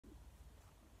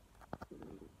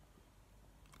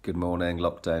Good morning,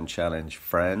 Lockdown Challenge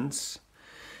friends.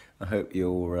 I hope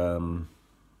your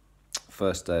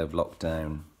first day of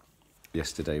lockdown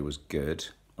yesterday was good.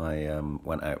 I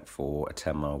went out for a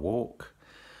 10-mile walk.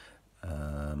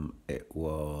 I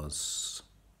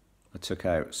took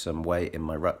out some weight in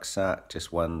my rucksack,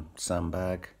 just one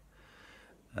sandbag,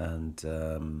 and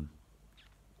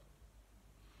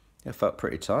I felt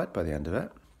pretty tired by the end of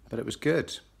it, but it was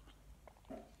good.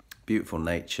 Beautiful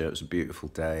nature, it was a beautiful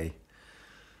day.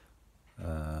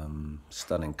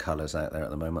 Stunning colours out there at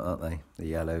the moment, aren't they? The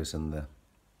yellows and the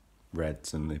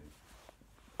reds and the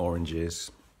oranges,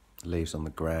 leaves on the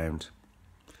ground.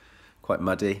 Quite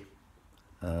muddy.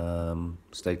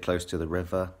 Stayed close to the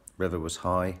river. River was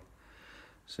high.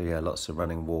 So yeah, lots of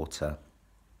running water.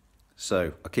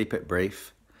 So I'll keep it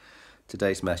brief.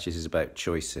 Today's message is about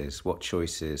choices. What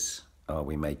choices are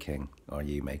we making? Are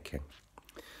you making?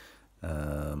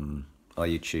 Are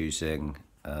you choosing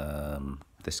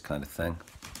this kind of thing?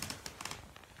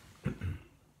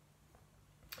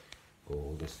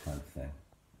 Or this kind of thing?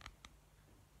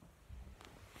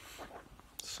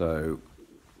 So,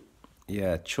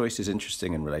 yeah, choice is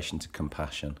interesting in relation to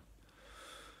compassion.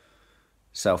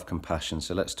 Self-compassion.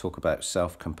 So let's talk about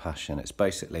self-compassion. It's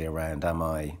basically around, am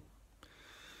I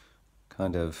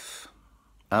kind of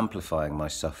amplifying my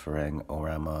suffering, or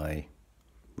am I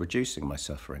reducing my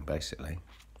suffering, basically?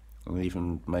 Or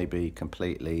even maybe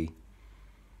completely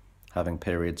having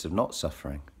periods of not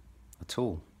suffering at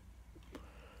all,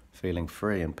 feeling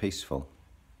free and peaceful.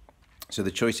 So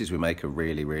the choices we make are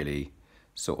really, really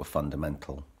sort of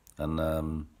fundamental.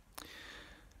 And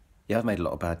yeah, I've made a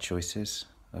lot of bad choices.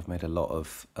 I've made a lot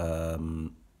of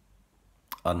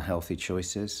unhealthy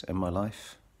choices in my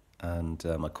life. And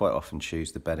I quite often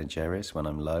choose the Ben & Jerry's when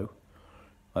I'm low.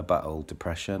 I battle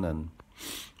depression and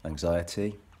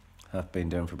anxiety. I've been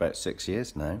doing for about 6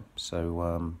 years now.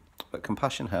 So, but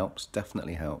compassion helps,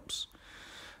 definitely helps.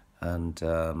 And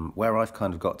where I've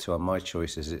kind of got to on my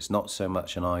choices, it's not so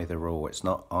much an either or. It's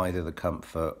not either the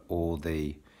comfort or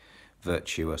the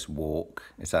virtuous walk.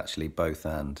 It's actually both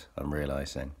and, I'm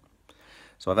realising.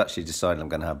 So I've actually decided I'm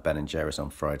going to have Ben & Jerry's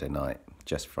on Friday night,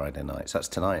 just Friday night. So that's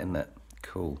tonight, isn't it?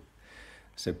 Cool.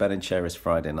 So Ben & Jerry's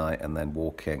Friday night, and then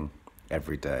walking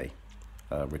every day,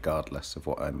 regardless of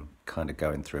what I'm kind of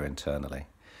going through internally.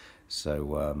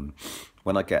 So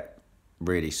when I get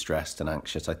really stressed and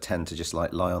anxious, I tend to just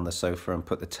like lie on the sofa and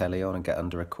put the telly on and get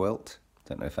under a quilt.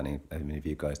 Don't know if any of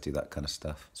you guys do that kind of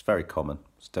stuff. It's very common,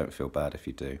 so don't feel bad if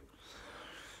you do.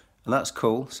 And that's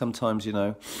cool. Sometimes, you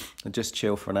know, I just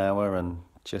chill for an hour and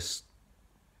just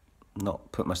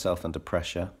not put myself under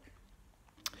pressure.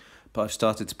 But I've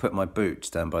started to put my boots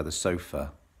down by the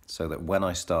sofa so that when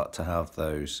I start to have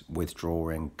those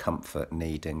withdrawing, comfort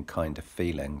needing kind of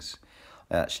feelings,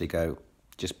 I actually go,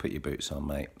 just put your boots on,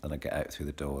 mate. Then I get out through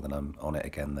the door, then I'm on it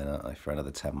again, then for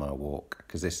another 10-mile walk,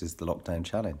 because this is the lockdown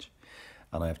challenge.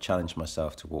 And I have challenged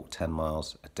myself to walk 10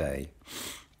 miles a day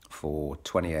for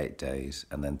 28 days,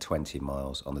 and then 20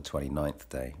 miles on the 29th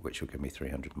day, which will give me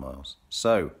 300 miles.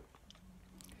 So,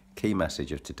 key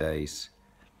message of today's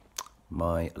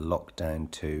My Lockdown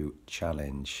 2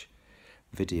 Challenge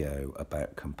video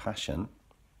about compassion,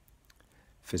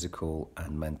 physical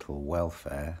and mental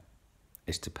welfare,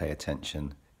 is to pay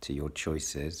attention to your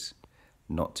choices,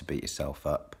 not to beat yourself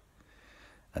up,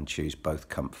 and choose both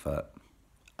comfort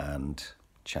and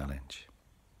challenge.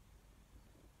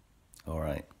 All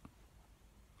right.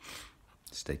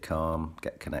 Stay calm,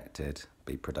 get connected,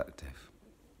 be productive.